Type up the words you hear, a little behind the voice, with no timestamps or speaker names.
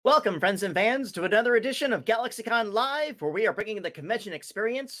Welcome, friends and fans, to another edition of GalaxyCon Live, where we are bringing the convention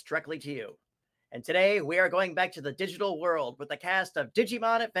experience directly to you. And today, we are going back to the digital world with the cast of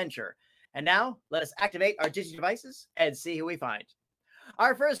Digimon Adventure. And now, let us activate our digi devices and see who we find.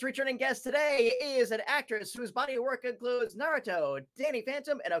 Our first returning guest today is an actress whose body of work includes Naruto, Danny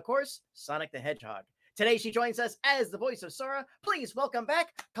Phantom, and of course, Sonic the Hedgehog. Today, she joins us as the voice of Sora. Please welcome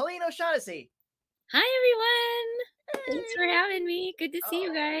back Colleen O'Shaughnessy. Hi, everyone. Thanks for having me. Good to see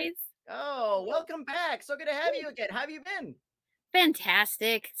you guys. Welcome back. So good to have you again. How have you been?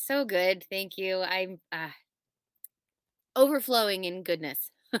 Fantastic. So good. Thank you. I'm overflowing in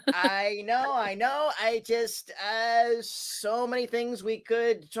goodness. I know. I just so many things we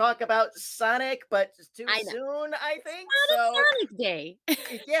could talk about Sonic, but it's too I know. soon, I think. Not a So Sonic Day.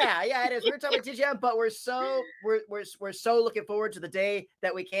 yeah, it is. We're talking about Digimon, but we're so looking forward to the day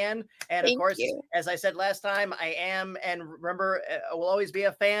that we can. And of Thank course, you. as I said last time, I am and remember will always be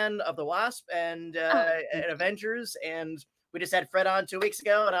a fan of the Wasp and Oh, thank you. Avengers. And we just had Fred on 2 weeks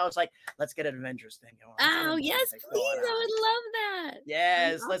ago, and I was like, let's get an Avengers thing going. Let's get an Oh, Avengers yes, thing please. going I on. would love that.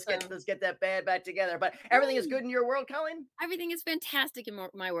 Yes, Awesome. let's get that band back together. But everything is Yay. good in your world, Colleen? Everything is fantastic in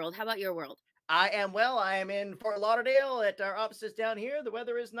my world. How about your world? I am well. I am in Fort Lauderdale at our offices down here. The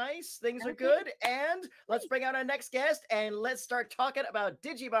weather is nice. Things are Okay. good. And let's bring out our next guest and let's start talking about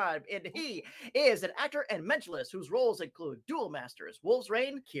Digimon. And he is an actor and mentalist whose roles include Duel Masters, Wolf's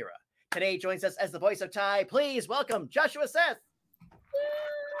Rain, Kira. Today joins us as the voice of Tai. Please welcome Joshua Seth.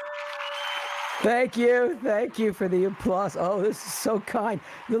 Thank you for the applause. Oh, this is so kind.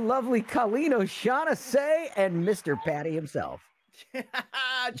 The lovely Colleen O'Shaughnessy and Mr. Patty himself.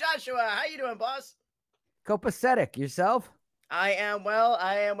 Joshua, how you doing, boss? Copacetic, yourself? I am well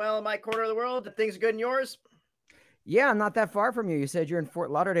in my corner of the world. Things are good in yours? Yeah, I'm not that far from you. You said you're in Fort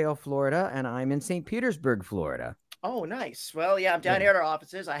Lauderdale, Florida, and I'm in St. Petersburg, Florida. Oh, nice. Well, yeah, I'm down here at our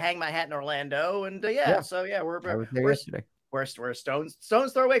offices. I hang my hat in Orlando, and I was there yesterday. We're stones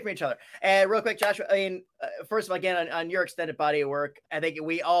throw away from each other. And real quick, Joshua, I mean, first of all, again, on your extended body of work, I think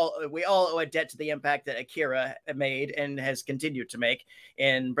we all owe a debt to the impact that Akira made and has continued to make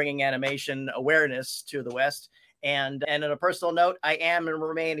in bringing animation awareness to the West. And on a personal note, I am and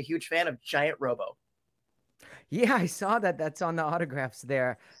remain a huge fan of Giant Robo. Yeah, I saw that. That's on the autographs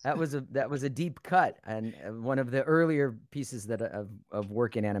there. That was a deep cut and one of the earlier pieces that of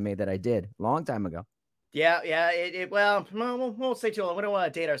work in anime that I did a long time ago. Yeah. Well, we won't say too long. We don't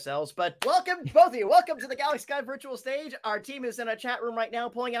want to date ourselves, but welcome, both of you. Welcome to the GalaxyCon virtual stage. Our team is in a chat room right now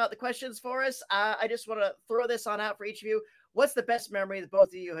pulling out the questions for us. I just want to throw this on out for each of you. What's the best memory that both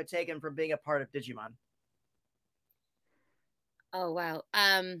of you have taken from being a part of Digimon? Oh, wow.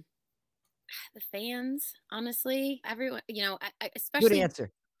 The fans, honestly, everyone, especially. Good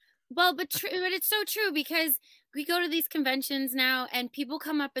answer. Well, but it's so true because we go to these conventions now and people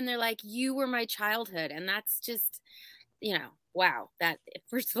come up and they're like, you were my childhood. And that's just, wow, that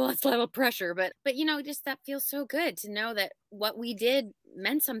first of all, it's a lot of pressure, but just that feels so good to know that what we did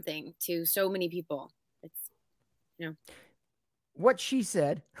meant something to so many people. It's, What she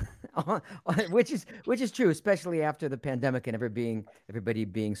said, which is true, especially after the pandemic and everybody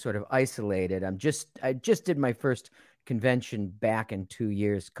being sort of isolated. I just did my first convention back in 2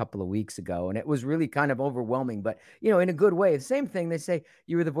 years, a couple of weeks ago, and it was really kind of overwhelming, but in a good way. The same thing, they say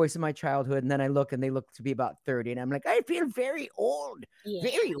you were the voice of my childhood, and then I look and they look to be about 30, and I'm like, I feel very old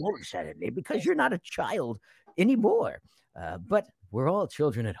suddenly because you're not a child anymore. But we're all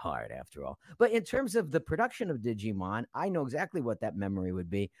children at heart, after all. But in terms of the production of Digimon, I know exactly what that memory would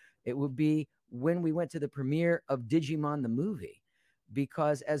be. It would be when we went to the premiere of Digimon the movie,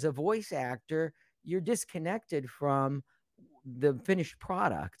 because as a voice actor, you're disconnected from the finished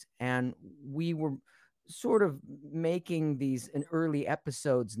product. And we were sort of making these in early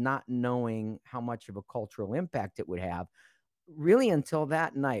episodes, not knowing how much of a cultural impact it would have, really until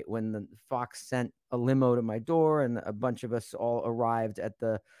that night when the Fox sent a limo to my door and a bunch of us all arrived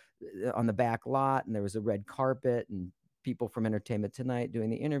on the back lot, and there was a red carpet and people from Entertainment Tonight doing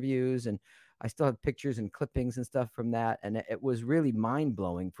the interviews, and I still have pictures and clippings and stuff from that, and it was really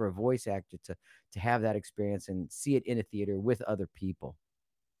mind-blowing for a voice actor to have that experience and see it in a theater with other people.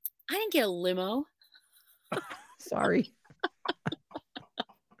 I didn't get a limo. Sorry.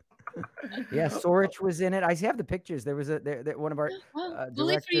 Yeah, Sorich was in it. I have the pictures. There was one of our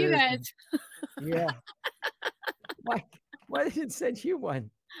directors. For you guys. Yeah. Why did it send you one?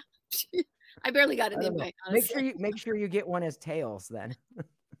 I barely got an invite. Make sure you get one as Tails then.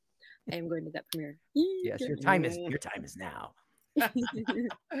 I am going to that premiere. Yes, your time is now.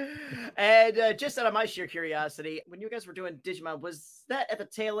 And just out of my sheer curiosity, when you guys were doing Digimon, was that at the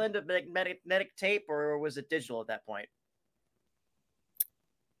tail end of magnetic tape, or was it digital at that point?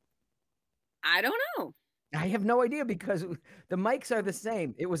 I don't know. I have no idea because the mics are the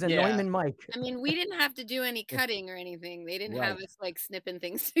same. It was a Yeah. Neumann mic. I mean, we didn't have to do any cutting or anything. They didn't have Right. us like snipping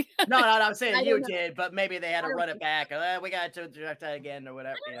things together. No, I'm I saying don't you know. did, but maybe they had I to don't run it back. We got to direct that again or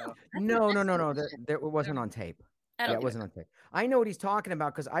whatever. I You don't know. know. That's No. an question. There it wasn't on tape. I Yeah, don't it give a wasn't on tape. I know what he's talking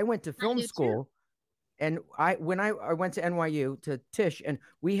about because I went to film do too. school, and when I went to NYU to Tisch, and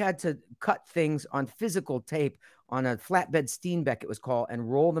we had to cut things on physical tape on a flatbed Steenbeck, it was called,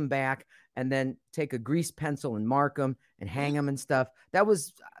 and roll them back, and then take a grease pencil and mark them and hang them and stuff. That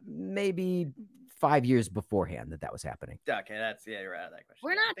was maybe 5 years beforehand that was happening. Okay, that's you're out of that question.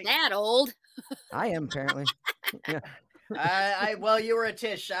 We're Yeah, I not think- that old. I am apparently. Yeah. well, you were at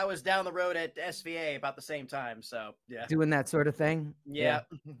Tisch. I was down the road at SVA about the same time. So yeah, Doing that sort of thing. yeah.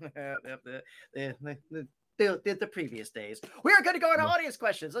 The previous days. We are going to go into audience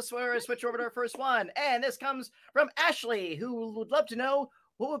questions. Let's switch over to our first one, and this comes from Ashley, who would love to know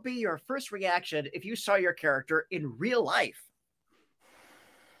what would be your first reaction if you saw your character in real life.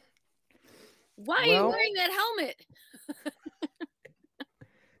 Why are you wearing that helmet?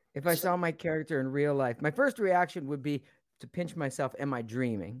 If I saw my character in real life, my first reaction would be to pinch myself. Am I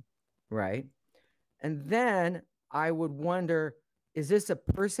dreaming? Right. And then I would wonder, is this a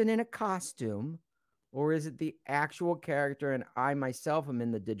person in a costume, or is it the actual character and I myself am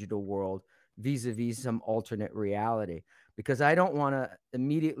in the digital world vis-a-vis some alternate reality? Because I don't want to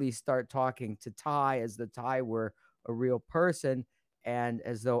immediately start talking to Ty as though Ty were a real person and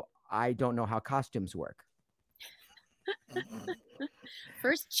as though I don't know how costumes work.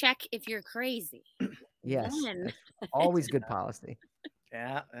 First, check if you're crazy. Yes, Then... always good policy.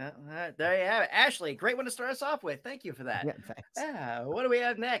 Yeah, there you have it. Ashley, great one to start us off with. Thank you for that. Yeah, thanks. What do we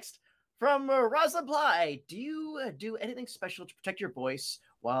have next? From Rosalind Bly, do you do anything special to protect your voice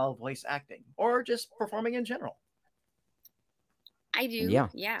while voice acting or just performing in general? I do.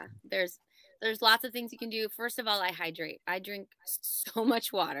 Yeah. There's lots of things you can do. First of all, I hydrate. I drink so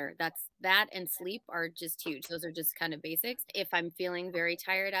much water. That and sleep are just huge. Those are just kind of basics. If I'm feeling very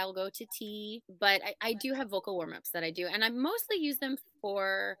tired, I'll go to tea. But I do have vocal warm-ups that I do. And I mostly use them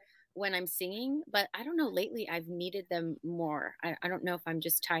for when I'm singing. But I don't know, lately I've needed them more. I don't know if I'm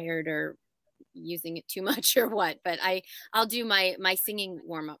just tired or using it too much or what. But I'll do my singing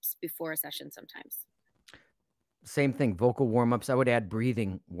warm-ups before a session sometimes. Same thing, vocal warm-ups. I would add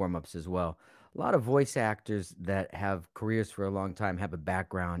breathing warm-ups as well. A lot of voice actors that have careers for a long time have a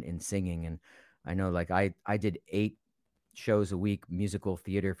background in singing. And I know, like, I did 8 shows a week, musical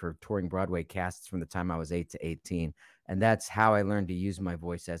theater for touring Broadway casts from the time I was 8 to 18. And that's how I learned to use my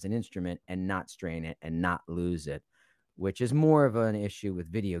voice as an instrument and not strain it and not lose it, which is more of an issue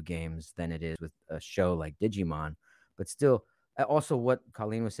with video games than it is with a show like Digimon. But still, also what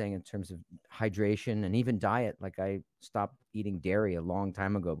Colleen was saying in terms of hydration and even diet, like I stopped eating dairy a long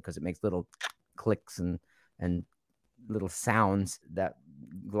time ago because it makes little clicks and little sounds that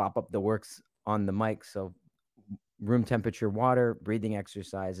glop up the works on the mic. So room temperature water, breathing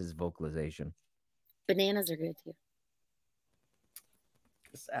exercises, vocalization. Bananas are good too.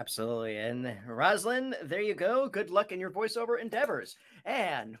 Yes, absolutely. And Rosalind, there you go. Good luck in your voiceover endeavors.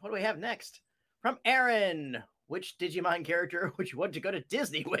 And what do we have next? From Aaron, which Digimon character would you want to go to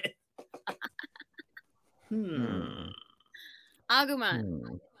Disney with?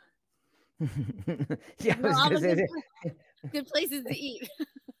 Agumon. Yeah, no, all the good places to eat.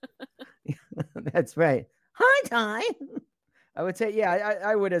 That's right. Hi, Ty. I would say, yeah,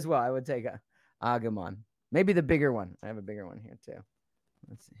 I would as well. I would take Agumon. Maybe the bigger one. I have a bigger one here too.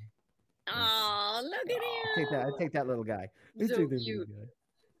 Let's see. Oh, look at him. I'd take that little guy. So cute.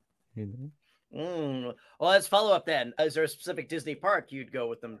 Well, let's follow up then. Is there a specific Disney park you'd go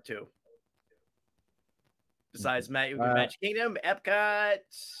with them to? Besides Magic Kingdom, Epcot.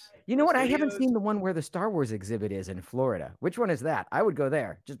 You know what? I haven't seen the one where the Star Wars exhibit is in Florida. Which one is that? I would go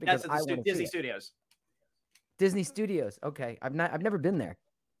there just because I want to Disney Studios. Disney Studios. Okay, I've never been there.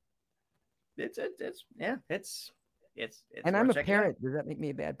 It's and I'm a parent. Does that make me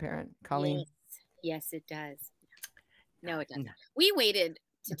a bad parent, Colleen? Yes, it does. No, it doesn't. We waited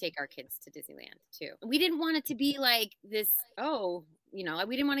to take our kids to Disneyland too. We didn't want it to be like this. We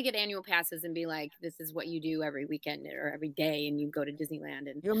didn't want to get annual passes and be like, this is what you do every weekend or every day, and you go to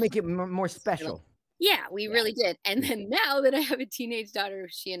Disneyland and you'll make it more special. Yeah, we really did. And then now that I have a teenage daughter,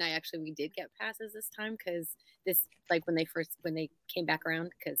 she and I we did get passes this time because when they came back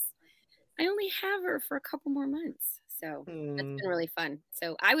around, because I only have her for a couple more months. So that's been really fun.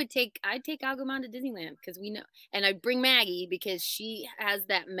 So I'd take Agumon to Disneyland because we know, and I'd bring Maggie because she has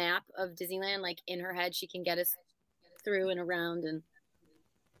that map of Disneyland like in her head. She can get us through and around. And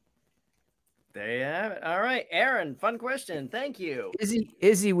There you have it. All right, Aaron, fun question. Thank you.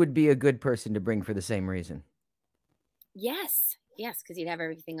 Izzy would be a good person to bring for the same reason. Yes, because he'd have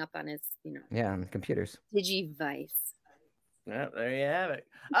everything up on his, Yeah, on computers. Digivice. Yeah, there you have it.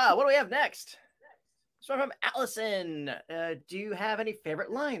 What do we have next? This one from Allison. Do you have any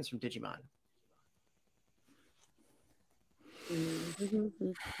favorite lines from Digimon?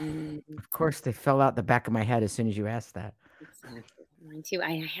 Of course, they fell out the back of my head as soon as you asked that. Mine too.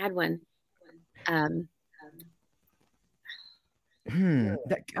 I had one.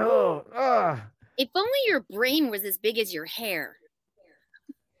 If only your brain was as big as your hair.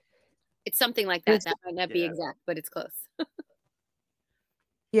 It's something like that. That might not be exact, but it's close.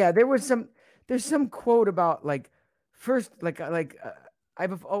 Yeah, there's some quote about like first I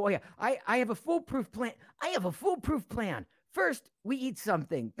have a foolproof plan. I have a foolproof plan. First, we eat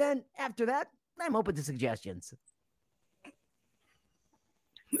something. Then after that, I'm open to suggestions.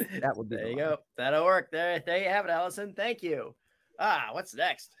 That would be there you go. That'll work. There you have it, Allison. Thank you. What's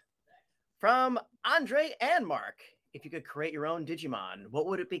next? From Andre and Mark. If you could create your own Digimon, what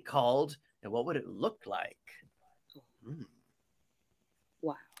would it be called and what would it look like?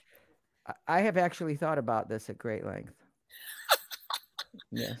 Wow. I have actually thought about this at great length.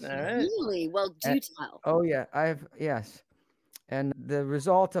 Yes. All right. Really? Well, do tell. Oh, yeah. Yes. And the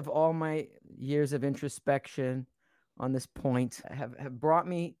result of all my years of introspection on this point have brought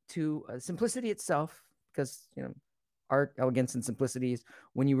me to simplicity itself, because, art, elegance, and simplicity is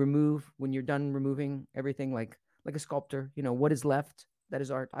when you're done removing everything, like a sculptor, what is left, that is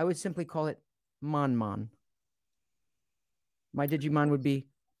art. I would simply call it Mon. My Digimon would be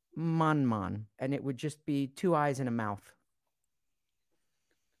Mon, and it would just be 2 eyes and a mouth.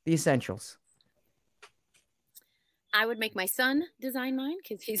 The essentials. I would make my son design mine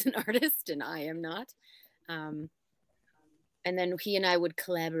because he's an artist and I am not. And then he and I would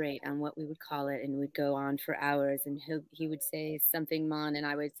collaborate on what we would call it, and we'd go on for hours, and he would say something Mon and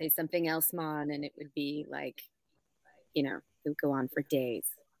I would say something else Mon, and it would be like, it would go on for days.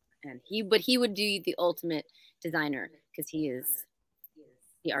 And he would do the ultimate designer because he is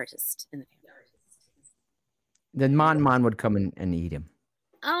the artist in the family. Then Mon would come and eat him.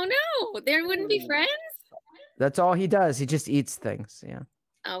 Oh no, there wouldn't be friends? That's all he does. He just eats things. Yeah.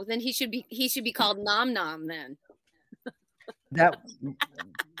 Oh, then he should be called Nom Then. That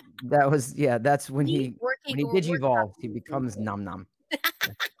was, that's when he digivolves, he becomes Nom.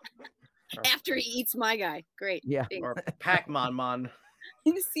 After he eats my guy. Great. Yeah. Or Pac-Mon.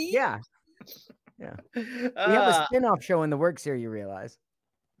 See? Yeah. We have a spin-off show in the works here, you realize.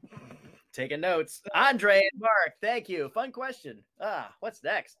 Taking notes. Andre and Mark, thank you. Fun question. What's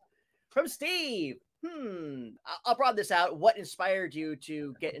next? From Steve. I'll broaden this out. What inspired you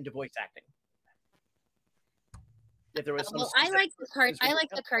to get into voice acting? If there was some I like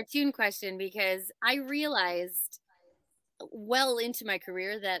the cartoon question because I realized well into my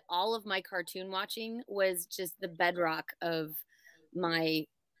career that all of my cartoon watching was just the bedrock of my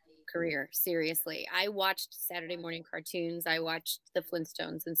career. Seriously, I watched Saturday morning cartoons. I watched the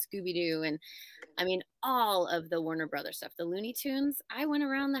Flintstones and Scooby-Doo, and I mean all of the Warner Brothers stuff, the Looney Tunes. I went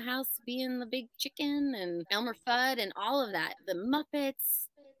around the house being the Big Chicken and Elmer Fudd and all of that, the Muppets.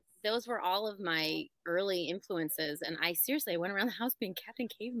 Those were all of my early influences, and I went around the house being Captain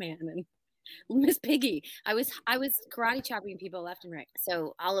Caveman and Miss Piggy. I was karate chopping people left and right.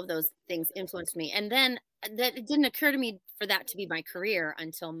 So all of those things influenced me. And then that it didn't occur to me for that to be my career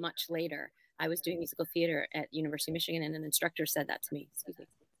until much later. I was doing musical theater at University of Michigan, and an instructor said that to me. Excuse me.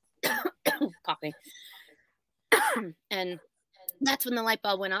 Coughing. And that's when the light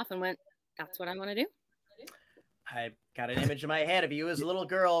bulb went off and went, that's what I want to do. I got an image in my head of you as a little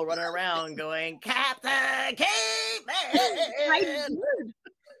girl running around going, Captain Caveman! I did.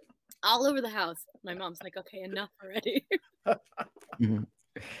 All over the house. My mom's like, okay, enough already. Mm-hmm.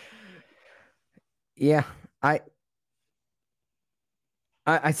 Yeah, I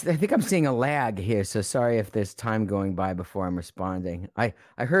think I'm seeing a lag here, so sorry if there's time going by before I'm responding. I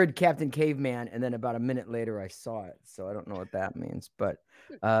heard Captain Caveman, and then about a minute later I saw it, so I don't know what that means, but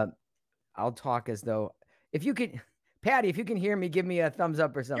I'll talk as though, if you can, Patty, if you can hear me, give me a thumbs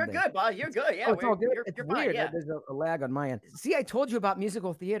up or something. You're good, Bob. You're good. Yeah, it's all good. It's you're weird. Fine, yeah. There's a lag on my end. See, I told you about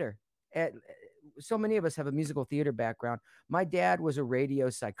musical theater. So many of us have a musical theater background. My dad was a radio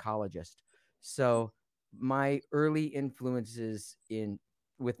psychologist, so my early influences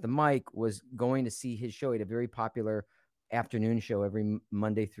with the mic was going to see his show. He had a very popular afternoon show every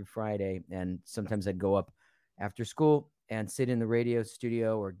Monday through Friday, and sometimes I'd go up after school and sit in the radio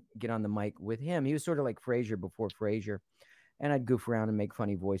studio or get on the mic with him. He was sort of like Frasier before Frasier, and I'd goof around and make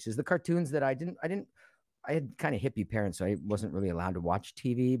funny voices. The cartoons that I didn't I had kind of hippie parents, so I wasn't really allowed to watch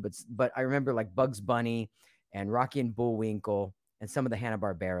TV. But I remember like Bugs Bunny and Rocky and Bullwinkle and some of the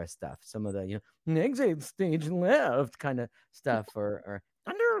Hanna-Barbera stuff, some of the exit stage left kind of stuff, or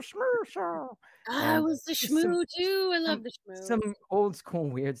under Schmoo. I was the Shmoo too. I love the Shmoo. Some old school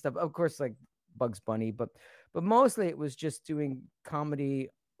weird stuff, of course, like Bugs Bunny, but mostly it was just doing comedy,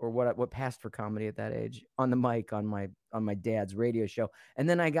 or what passed for comedy at that age, on the mic on my dad's radio show. And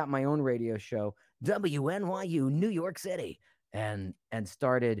then I got my own radio show, WNYU New York City, and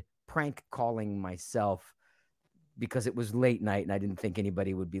started prank calling myself because it was late night and I didn't think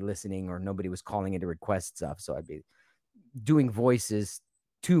anybody would be listening, or nobody was calling in to request stuff. So I'd be doing voices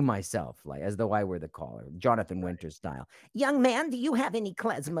to myself, like as though I were the caller, Jonathan Winters style. Young man, do you have any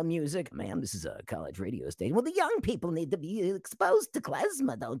klezmer music? Ma'am, this is a college radio station. Well, the young people need to be exposed to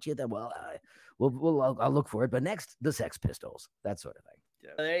klezmer, don't you? Well, I'll look for it. But next, the Sex Pistols, that sort of thing. Yeah,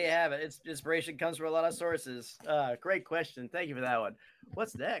 there you have it. It's inspiration comes from a lot of sources. Great question. Thank you for that one.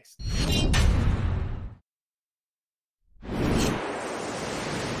 What's next?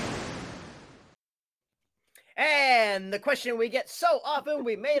 And the question we get so often,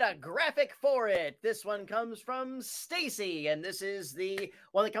 we made a graphic for it. This one comes from Stacy, and this is the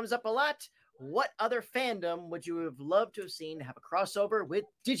one that comes up a lot. What other fandom would you have loved to have seen have a crossover with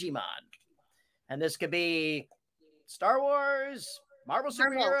Digimon? And this could be Star Wars, Marvel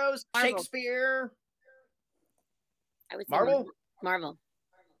superheroes, Marvel. Shakespeare. I would say Marvel? Marvel.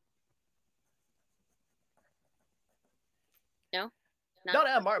 No? No,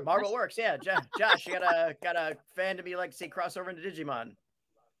 Marvel works. Yeah, Josh, you got a fandom you like to see crossover into Digimon.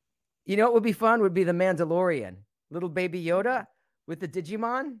 You know what would be fun? Would be the Mandalorian, little baby Yoda with the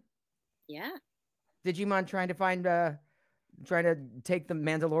Digimon. Yeah. Digimon trying to take the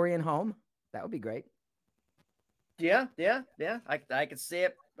Mandalorian home. That would be great. Yeah. I could see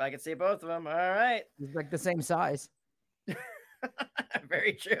it. I could see both of them. All right. It's like the same size.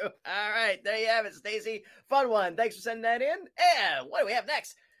 Very true. All right, there you have it, Stacy. Fun one. Thanks for sending that in. And what do we have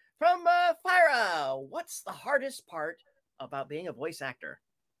next? From Fyra. What's the hardest part about being a voice actor?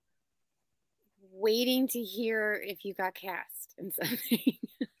 Waiting to hear if you got cast in something.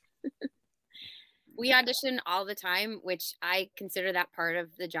 We audition all the time, which I consider that part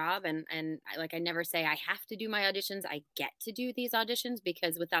of the job. And I never say I have to do my auditions. I get to do these auditions,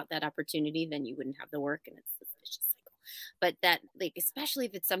 because without that opportunity, then you wouldn't have the work, and it's vicious cycle. But that, like, especially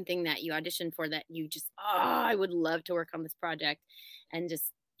if it's something that you audition for that you just, I would love to work on this project, and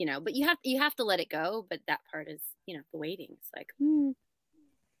just, but you have to let it go. But that part is, the waiting. It's like,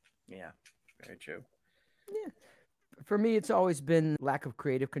 Yeah, very true. Yeah. For me, it's always been lack of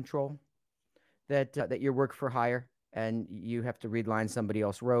creative control. That you're work for hire, and you have to read lines somebody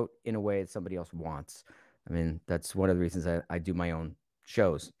else wrote in a way that somebody else wants. I mean, that's one of the reasons I do my own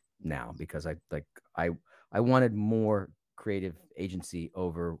shows now, because I wanted more creative agency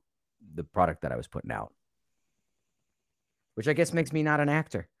over the product that I was putting out, which I guess makes me not an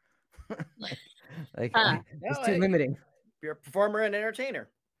actor. It's too limiting. You're a performer and entertainer,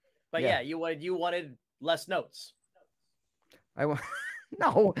 but yeah, you wanted less notes.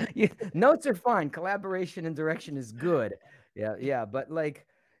 No, notes are fine. Collaboration and direction is good. Yeah. But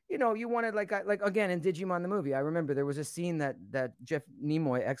you wanted like again in Digimon the movie. I remember there was a scene that Jeff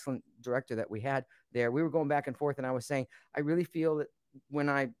Nimoy, excellent director that we had there. We were going back and forth, and I was saying, I really feel that when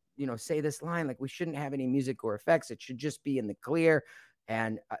I say this line, like, we shouldn't have any music or effects. It should just be in the clear.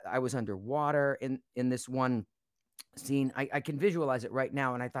 And I was underwater in this one scene. I can visualize it right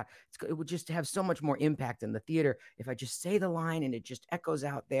now, and I thought it would just have so much more impact in the theater if I just say the line and it just echoes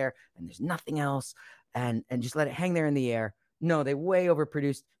out there and there's nothing else, and just let it hang there in the air. No, they way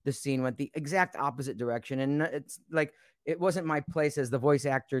overproduced the scene, went the exact opposite direction, and it's like it wasn't my place as the voice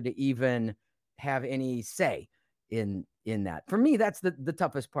actor to even have any say in that. For me, that's the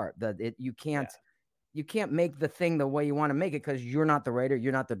toughest part. You can't make the thing the way you want to make it, because you're not the writer,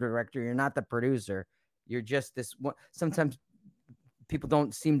 you're not the director, you're not the producer. You're just this one. Sometimes fans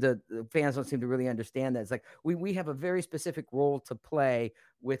don't seem to really understand that. It's like we have a very specific role to play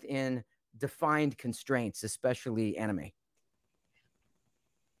within defined constraints, especially anime.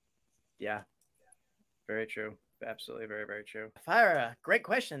 Yeah, very true. Absolutely, very, very true. Fyra, great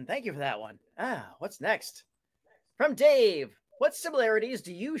question. Thank you for that one. What's next? From Dave. What similarities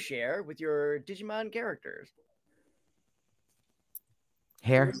do you share with your Digimon characters?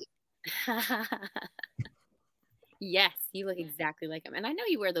 Hair. Yes, you look exactly like him, and I know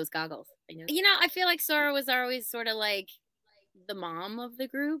you wear those goggles. I feel like Sora was always sort of like the mom of the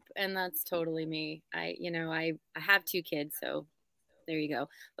group, and that's totally me. I have 2 kids, so there you go.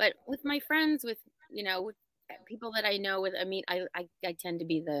 But with my friends, with people that I know, I tend to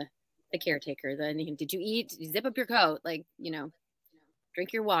be the the caretaker. Then did you eat? Did you zip up your coat? Like,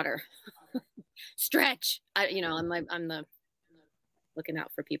 drink your water, stretch. I'm the looking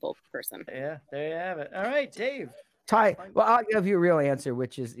out for people person. Yeah, there you have it. All right, Dave. Ty, well, I'll give you a real answer,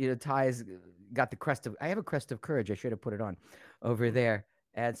 which is, Ty's got the crest of, I have a crest of courage. I should have put it on over there.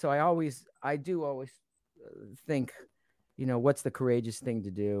 And so I do always think, what's the courageous thing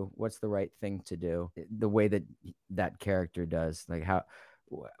to do? What's the right thing to do? The way that character does, like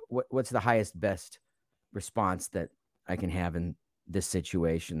what's the highest, best response that I can have in this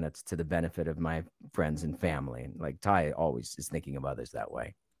situation that's to the benefit of my friends and family. And like Ty always is thinking of others that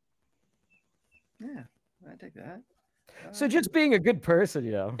way. Yeah, I take that. So just being a good person,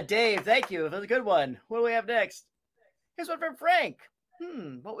 Dave, thank you. That was a good one. What do we have next? Here's one from Frank.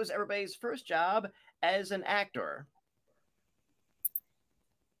 What was everybody's first job as an actor?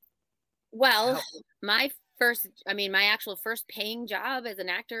 Well, my actual first paying job as an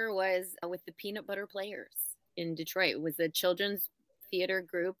actor was with the Peanut Butter Players in Detroit. It was a children's theater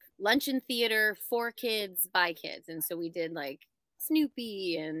group, luncheon theater for kids by kids. And so we did like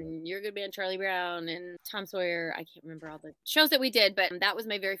Snoopy and Your Good Man Charlie Brown and Tom Sawyer. I can't remember all the shows that we did, but that was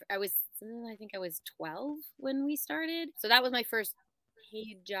I think I was 12 when we started. So that was my first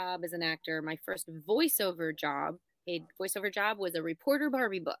paid job as an actor. My first paid voiceover job was a Reporter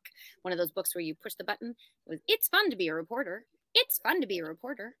Barbie book. One of those books where you push the button. It's fun to be a reporter. It's fun to be a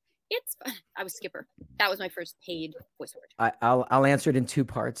reporter. It's fun. I was Skipper. That was my first paid voiceover. I'll answer it in two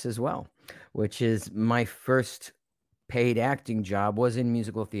parts as well, which is my first paid acting job was in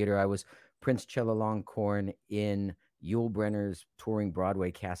musical theater. I was Prince Chulalongkorn in Yul Brynner's touring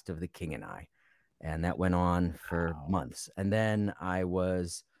Broadway cast of The King and I. And that went on for months. And then I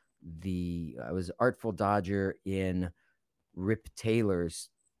was Artful Dodger in Rip Taylor's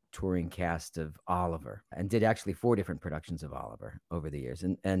touring cast of Oliver, and did actually 4 different productions of Oliver over the years,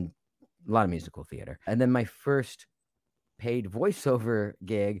 and a lot of musical theater. And then my first paid voiceover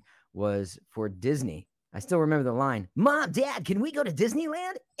gig was for Disney. I still remember the line, "Mom, Dad, can we go to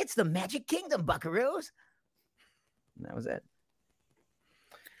Disneyland? It's the Magic Kingdom, buckaroos." And that was it.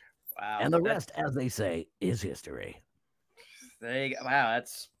 Wow. And the rest, as they say, is history. There you go. Wow,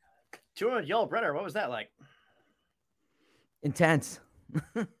 that's touring with Yul Brynner. What was that like? Intense.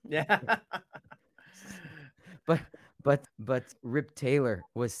 Yeah. But Rip Taylor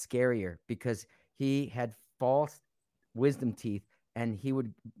was scarier because he had false wisdom teeth, and he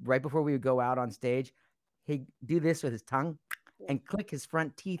would, right before we would go out on stage, he'd do this with his tongue and click his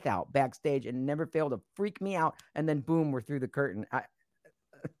front teeth out backstage, and never failed to freak me out. And then boom, we're through the curtain.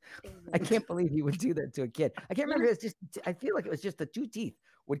 I can't believe he would do that to a kid. I can't remember. I feel like it was just the 2 teeth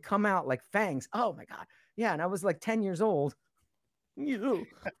would come out like fangs. Oh my God. Yeah. And I was like 10 years old. Oh,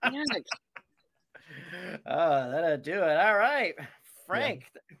 that'll do it. All right.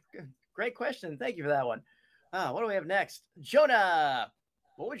 Frank, great question. Thank you for that one. What do we have next? Jonah,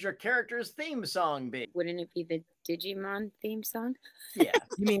 what would your character's theme song be? Wouldn't it be the Digimon theme song? Yeah.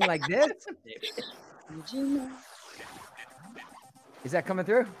 You mean like this? Digimon. Is that coming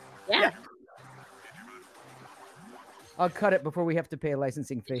through? Yeah. I'll cut it before we have to pay a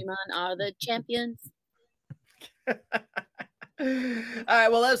licensing fee. Digimon are the champions. All right,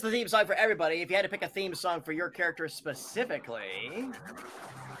 well, that's the theme song for everybody. If you had to pick a theme song for your character specifically.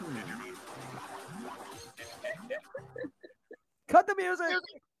 Cut the music.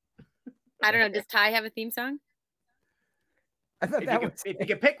 I don't know. Does Ty have a theme song? I thought if you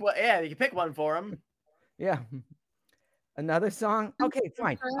could pick one, you can pick one for him. Yeah. Another song? Okay,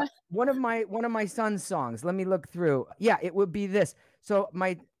 fine. One of my son's songs. Let me look through. Yeah, it would be this. So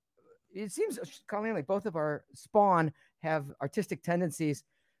it seems, Colleen, like both of our Spawn have artistic tendencies.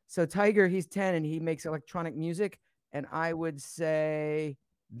 So Tiger, he's 10 and he makes electronic music. And I would say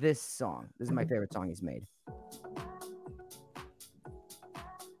this song. This is my favorite song he's made.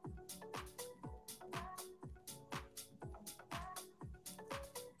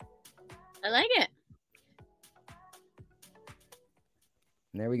 I like it.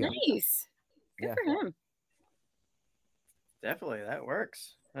 There we go. Nice. Good for him. Definitely, that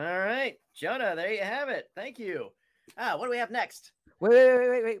works. All right, Jonah, there you have it. Thank you. What do we have next?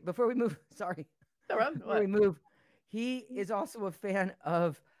 Wait. Before we move, sorry. Before we move, he is also a fan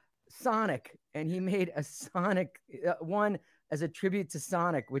of Sonic, and he made a Sonic one as a tribute to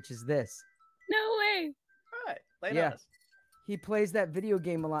Sonic, which is this. No way. All right, lay it on us. He plays that video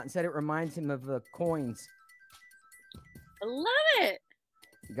game a lot and said it reminds him of the coins. I love it.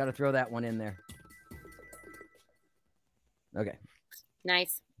 You got to throw that one in there. Okay.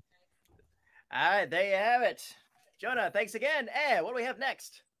 Nice. All right, there you have it. Jonah, thanks again. What do we have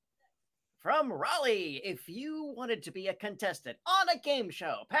next? from Raleigh. If you wanted to be a contestant on a game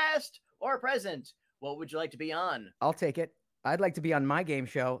show, past or present, what would you like to be on? I'll take it. I'd like to be on my game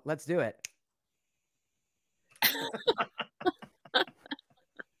show. Let's do it.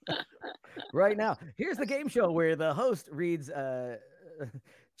 Right now, here's the game show where the host reads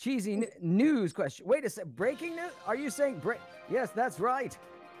cheesy news question. Wait a sec. Breaking news? Are you saying Yes, that's right.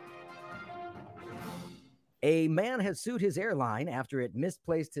 A man has sued his airline after it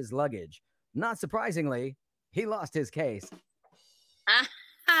misplaced his luggage. Not surprisingly, he lost his case.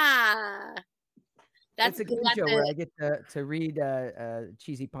 Aha! It's a game show where I get to read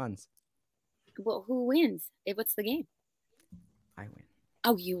cheesy puns. Well, who wins? What's the game? I win.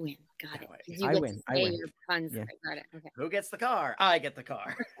 Oh, you win. Got it. I win. Your puns. Yeah. Got it. Okay. Who gets the car? I get the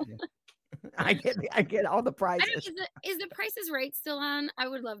car. Yeah. I get all the prizes. Is the Price is Right still on? I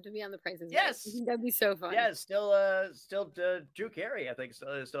would love to be on the Price is Yes. Right. That'd be so fun. Yeah, still Drew Carey, I think,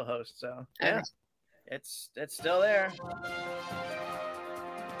 still hosts. So yeah, Okay. it's still there.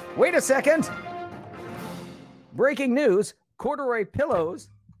 Wait a second. Breaking news: corduroy pillows,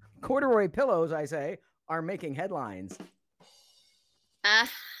 I say, are making headlines.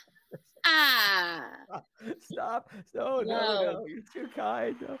 Stop. No, you're too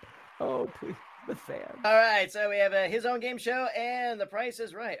kind. No. Oh, please, the fan. All right, so we have his own game show and The Price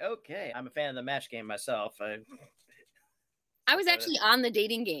is Right. Okay, I'm a fan of the match game myself. I was actually on the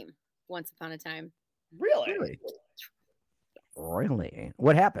dating game once upon a time. Really?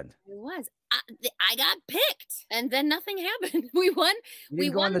 What happened? It was. I got picked, and then nothing happened. We won. You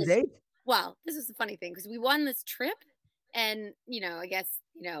didn't go on the date? Well, this is the funny thing because we won this trip, and I guess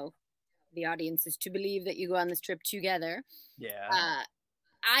the audience is to believe that you go on this trip together. Yeah.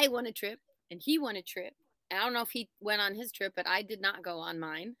 I won a trip, and he won a trip. I don't know if he went on his trip, but I did not go on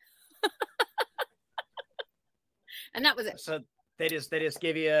mine. And that was it. So they just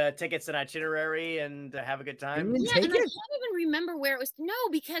give you tickets and itinerary and have a good time. Yeah, and I can't even remember where it was. No,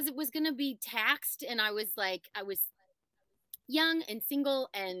 because it was going to be taxed, and I was young and single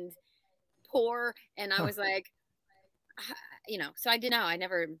and poor, and I was like, so I didn't know. I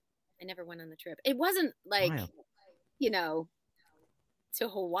never went on the trip. It wasn't like, to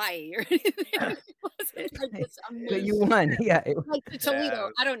Hawaii or anything. It wasn't like this amazing. But you won, yeah. Like to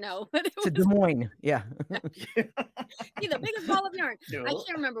Toledo, I don't know. But it was to Des Moines, yeah. the biggest ball of yarn. I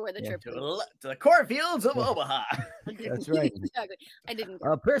can't remember where the trip was. To the cornfields of Omaha. That's right. Exactly. I didn't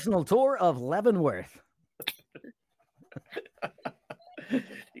go. A personal tour of Leavenworth. You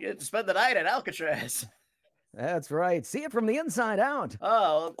get to spend the night at Alcatraz. That's right. See it from the inside out.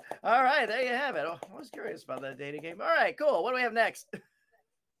 Oh, all right. There you have it. Oh, I was curious about that dating game. All right, cool. What do we have next?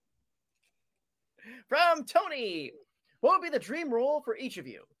 From Tony, what would be the dream role for each of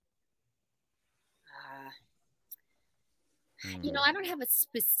you? I don't have a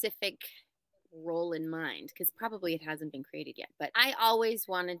specific role in mind because probably it hasn't been created yet. But I always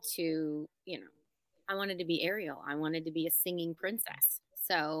wanted to, I wanted to be Ariel. I wanted to be a singing princess.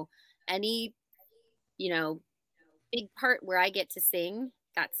 So any, big part where I get to sing,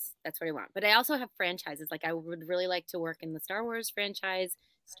 that's what I want. But I also have franchises. Like I would really like to work in the Star Wars franchise,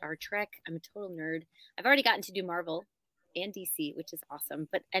 Star Trek. I'm a total nerd. I've already gotten to do Marvel and DC, which is awesome.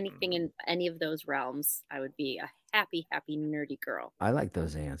 But anything in any of those realms, I would be a happy, nerdy girl. I like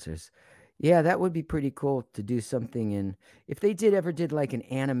those answers. Yeah, that would be pretty cool to do something if they ever did like an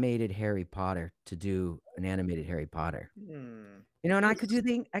animated Harry Potter, to do an animated Harry Potter. And I could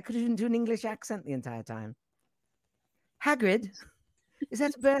even do an English accent the entire time. Hagrid, is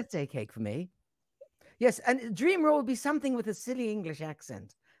that a birthday cake for me? Yes, and dream role would be something with a silly English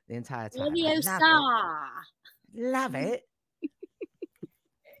accent the entire time. Love it.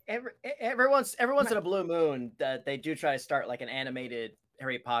 Every once in a blue moon, that they do try to start like an animated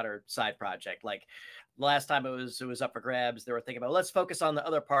Harry Potter side project. Like last time it was up for grabs. They were thinking about, let's focus on the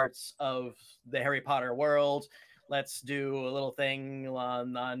other parts of the Harry Potter world. Let's do a little thing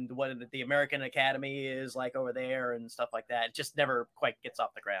on what the American Academy is like over there and stuff like that. It just never quite gets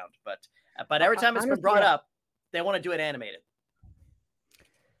off the ground. But every time it's been brought up, they want to do it animated.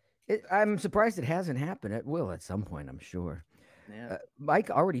 I'm surprised it hasn't happened. It will at some point, I'm sure. Yeah. Mike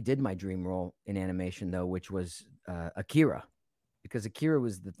already did my dream role in animation, though, which was Akira, because Akira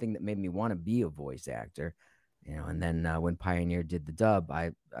was the thing that made me want to be a voice actor. And then when Pioneer did the dub,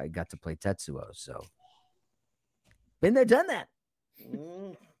 I got to play Tetsuo. So been there, done that.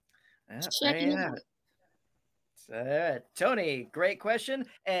 Tony, great question.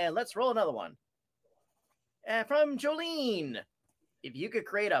 And let's roll another one. From Jolene, if you could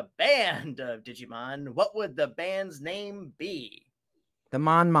create a band of Digimon, what would the band's name be? The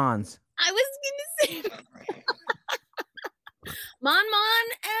Mon-Mons. I was going to say Mon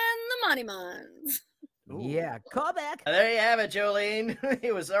and the Monumans. Ooh. Yeah, call back. There you have it, Jolene.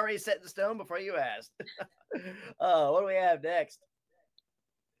 It was already set in stone before you asked. Oh, what do we have next?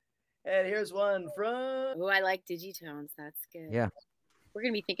 And here's one from. Oh, I like Digitones. That's good. Yeah. We're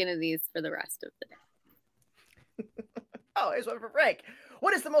going to be thinking of these for the rest of the day. Oh, here's one for Frank.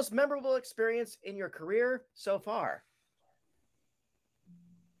 What is the most memorable experience in your career so far?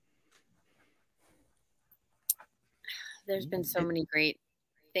 There's been so many great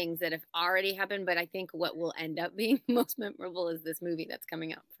things that have already happened, but I think what will end up being most memorable is this movie that's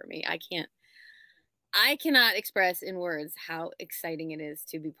coming out for me. I cannot express in words how exciting it is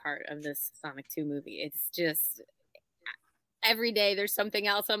to be part of this Sonic 2 movie. It's just every day there's something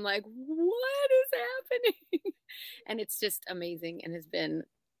else. I'm like, what is happening? And it's just amazing and has been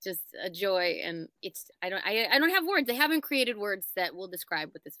just a joy. And it's I don't have words. They haven't created words that will describe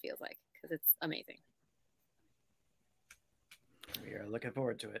what this feels like because it's amazing. We are looking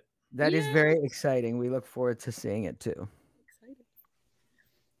forward to it. That is very exciting. We look forward to seeing it too.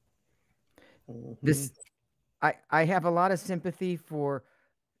 Excited. This, I have a lot of sympathy for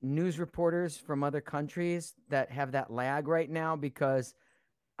news reporters from other countries that have that lag right now because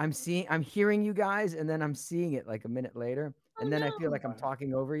I'm hearing you guys and then I'm seeing it like a minute later. And then I feel like I'm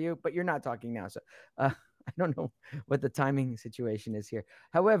talking over you, but you're not talking now. So I don't know what the timing situation is here.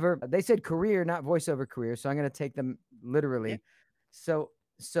 However, they said career, not voiceover career. So I'm going to take them literally. Yeah.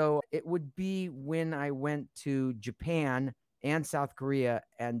 So it would be when I went to Japan and South Korea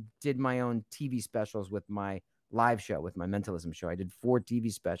and did my own TV specials with my live show, with my mentalism show. I did 4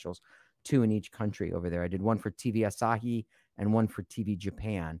 TV specials, 2 in each country over there. I did one for TV Asahi and one for TV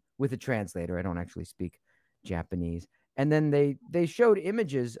Japan with a translator. I don't actually speak Japanese. And then they showed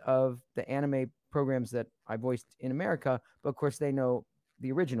images of the anime programs that I voiced in America, but of course they know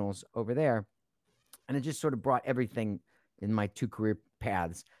the originals over there. And it just sort of brought everything in my 2 career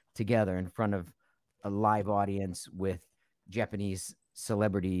paths together in front of a live audience with Japanese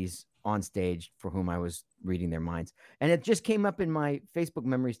celebrities on stage for whom I was reading their minds. And it just came up in my Facebook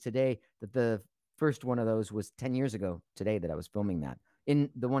memories today that the first one of those was 10 years ago today that I was filming that, in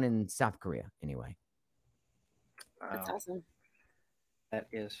the one in South Korea anyway. That's awesome. That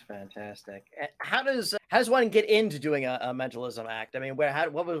is fantastic. How does one get into doing a mentalism act? I mean,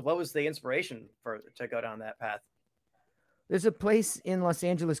 what was the inspiration to go down that path? There's a place in Los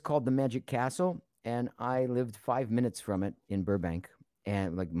Angeles called the Magic Castle, and I lived 5 minutes from it in Burbank.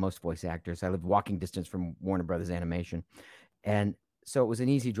 And like most voice actors, I lived walking distance from Warner Brothers Animation. And so it was an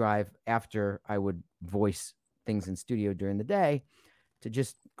easy drive after I would voice things in studio during the day to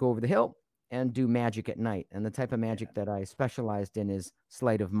just go over the hill and do magic at night. And the type of magic that I specialized in is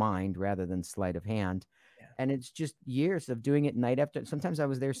sleight of mind rather than sleight of hand. Yeah. And it's just years of doing it night after. Sometimes I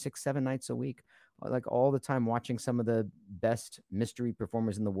was there 6-7 nights a week, like all the time, watching some of the best mystery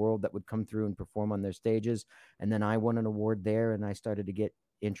performers in the world that would come through and perform on their stages. And then I won an award there, and I started to get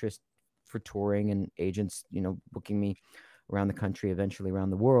interest for touring and agents, booking me around the country, eventually around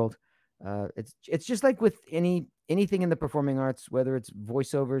the world. It's just like with anything in the performing arts, whether it's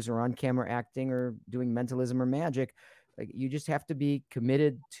voiceovers or on-camera acting or doing mentalism or magic, like you just have to be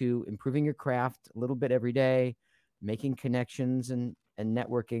committed to improving your craft a little bit every day, making connections and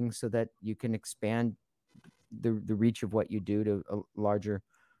networking so that you can expand the reach of what you do to a larger,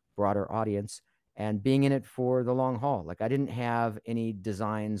 broader audience, and being in it for the long haul. Like I didn't have any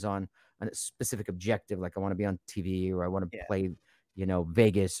designs on a specific objective, like I want to be on TV or I want to play,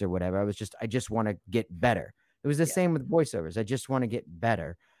 Vegas or whatever. I just want to get better. It was the same with voiceovers. I just want to get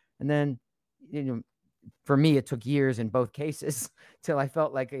better. And then, for me, it took years in both cases till I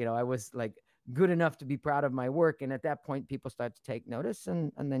felt like, I was like good enough to be proud of my work. And at that point, people start to take notice,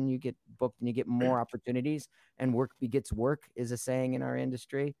 and then you get booked and you get more opportunities, and work begets work is a saying in our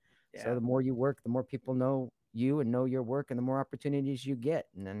industry. Yeah. So the more you work, the more people know you and know your work, and the more opportunities you get.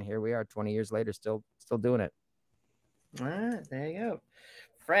 And then here we are 20 years later, still doing it. All right, there you go.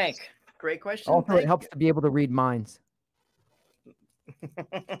 Frank, great question. Also, it helps to be able to read minds.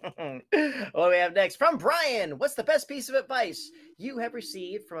 What do we have next? From Brian, what's the best piece of advice you have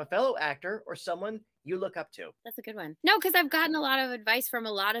received from a fellow actor or someone you look up to? That's a good one. No, because I've gotten a lot of advice from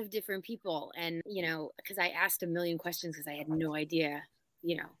a lot of different people. And, because I asked a million questions because I had no idea,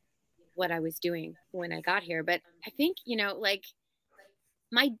 what I was doing when I got here. But I think, like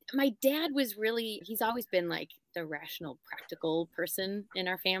my dad was he's always been like the rational, practical person in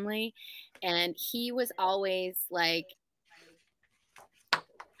our family. And he was always like,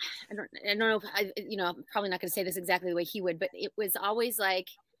 I don't know if I'm probably not going to say this exactly the way he would, but it was always like,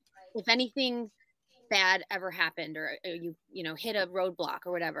 if anything bad ever happened or you hit a roadblock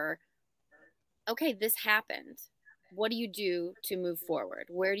or whatever, okay, this happened. what do you do to move forward?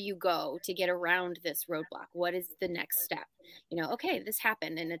 Where do you go to get around this roadblock? What is the next step? Okay, this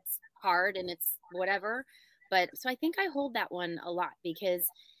happened and it's hard and it's whatever. But so I think I hold that one a lot, because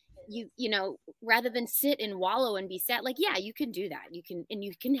rather than sit and wallow and be sad, like, yeah, you can do that. You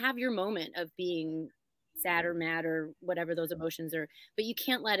can have your moment of being sad or mad or whatever those emotions are, but you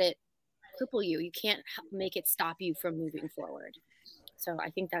can't let it cripple you. You can't make it stop you from moving forward. So I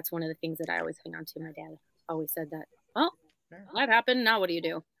think that's one of the things that I always hang on to. My dad always said that. Well, that happened. Now what do you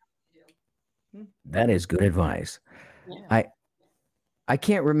do? That is good advice. Yeah. I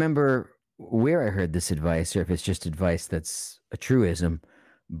can't remember where I heard this advice, or if it's just advice that's a truism,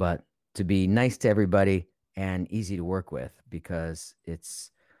 but to be nice to everybody and easy to work with, because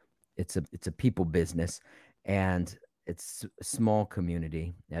it's a people business, and it's a small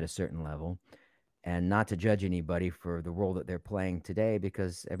community at a certain level, and not to judge anybody for the role that they're playing today,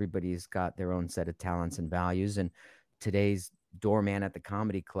 because everybody's got their own set of talents and values. And today's doorman at the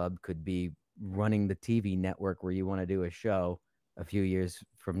comedy club could be running the TV network where you want to do a show a few years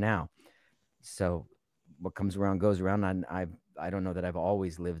from now. So what comes around goes around. And I don't know that I've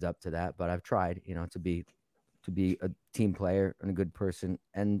always lived up to that, but I've tried, to be a team player and a good person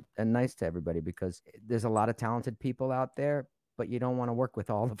and nice to everybody, because there's a lot of talented people out there, but you don't want to work with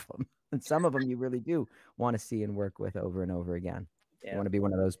all of them. And some of them you really do want to see and work with over and over again. Yeah. You want to be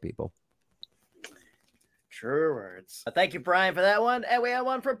one of those people. True words. Thank you, Brian, for that one. And we have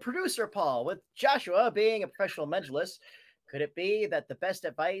one from producer Paul. With Joshua being a professional mentalist, could it be that the best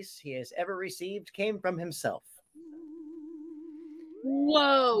advice he has ever received came from himself?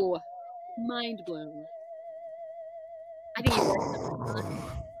 Whoa. Mind blown. I think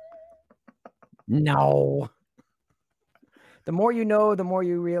No. The more you know, the more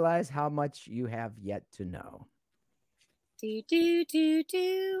you realize how much you have yet to know.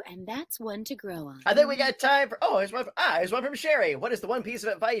 And that's one to grow on. I think we got time for, here's one from Sherry. What is the one piece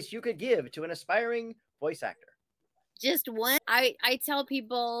of advice you could give to an aspiring voice actor? Just one. I tell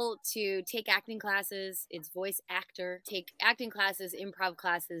people to take acting classes. It's voice actor. Take acting classes, improv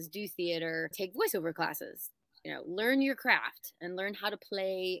classes, do theater, take voiceover classes. Learn your craft and learn how to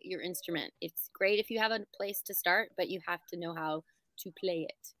play your instrument. It's great if you have a place to start, but you have to know how to play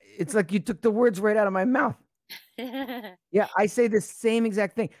it. It's like you took the words right out of my mouth. Yeah, I say the same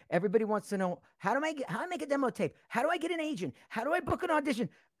exact thing. Everybody wants to know, how do I make a demo tape? How do I get an agent? How do I book an audition?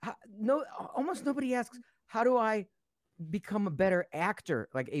 Almost nobody asks, how do I become a better actor,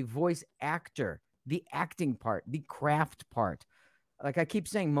 like a voice actor, the acting part, the craft part. Like I keep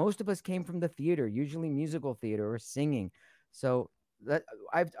saying, most of us came from the theater, usually musical theater or singing. So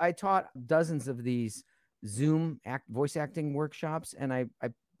I taught dozens of these Zoom voice acting workshops, and I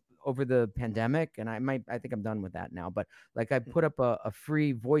over the pandemic, and I think I'm done with that now, but like I put up a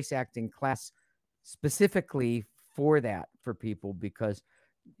free voice acting class specifically for that, for people, because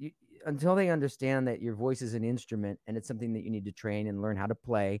until they understand that your voice is an instrument and it's something that you need to train and learn how to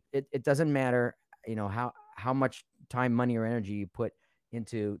play, it doesn't matter, how much time, money, or energy you put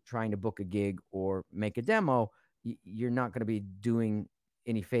into trying to book a gig or make a demo. You're not going to be doing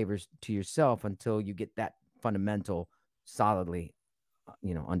any favors to yourself until you get that fundamental solidly,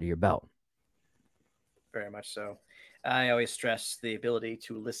 under your belt. Very much so. I always stress the ability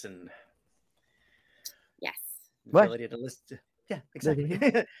to listen. Yes. The ability to listen. Yeah,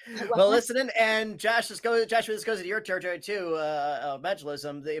 exactly. Well, listening, and Joshua, this goes into your territory too,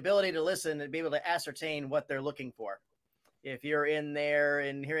 mentalism, the ability to listen and be able to ascertain what they're looking for. If you're in there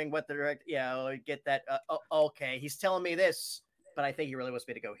and hearing what they're, get that, okay, he's telling me this, but I think he really wants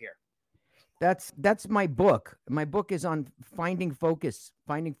me to go here. That's my book. My book is on finding focus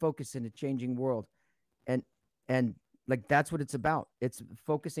in a changing world. And like, that's what it's about. It's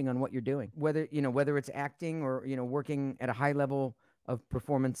focusing on what you're doing, whether it's acting or, working at a high level of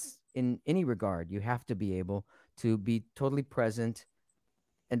performance in any regard. You have to be able to be totally present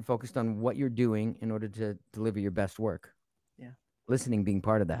and focused on what you're doing in order to deliver your best work. Yeah. Listening being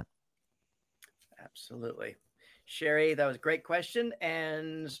part of that. Absolutely. Sherry, that was a great question,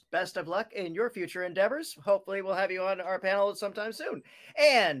 and best of luck in your future endeavors. Hopefully we'll have you on our panel sometime soon.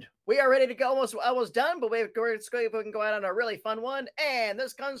 And we are ready to go, almost done, but we can go out on a really fun one. And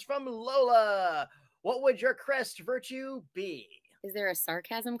this comes from Lola. What would your crest virtue be? Is there a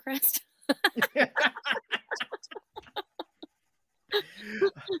sarcasm crest?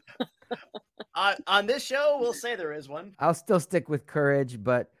 On this show, we'll say there is one. I'll still stick with courage,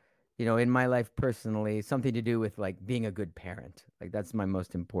 but in my life personally, something to do with like being a good parent. Like that's my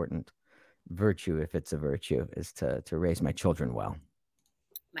most important virtue, if it's a virtue, is to raise my children well.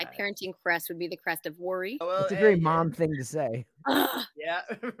 My parenting crest would be the crest of worry. Well, It's a very mom thing to say. Yeah,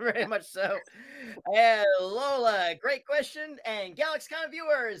 very much so. And Lola, great question. And GalaxyCon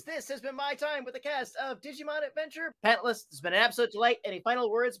viewers, this has been my time with the cast of Digimon Adventure. Panelists, it's been an absolute delight. Any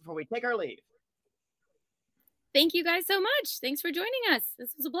final words before we take our leave? Thank you guys so much. Thanks for joining us.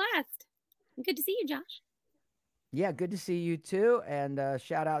 This was a blast. Good to see you, Josh. Yeah, good to see you too. And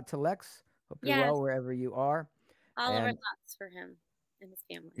shout out to Lex. Hope you're well wherever you are. All of our thoughts for him and his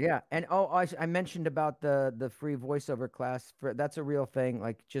family. Yeah, and I mentioned about the free voiceover class. That's a real thing.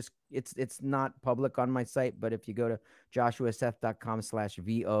 Like, just it's not public on my site, but if you go to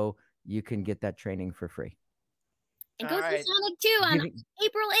joshuaseth.com/vo, you can get that training for free. And go see Sonic 2 on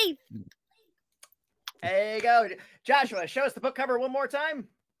April 8th. There you go. Joshua, show us the book cover one more time.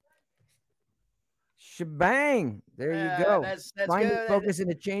 Shebang. There you go. That's Find good. focus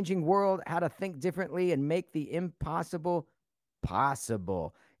in a changing world, how to think differently and make the impossible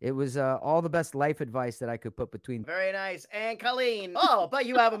possible. It was all the best life advice that I could put between. Very nice. And Colleen, but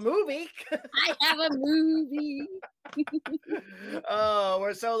you have a movie. I have a movie. Oh,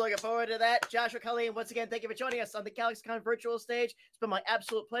 we're so looking forward to that. Joshua, Colleen, once again, thank you for joining us on the GalaxyCon virtual stage. It's been my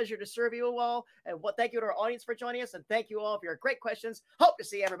absolute pleasure to serve you all. And thank you to our audience for joining us. And thank you all for your great questions. Hope to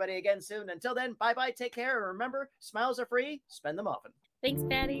see everybody again soon. Until then, bye-bye, take care. And remember, smiles are free. Spend them often. Thanks,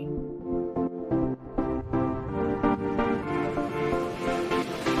 Patty.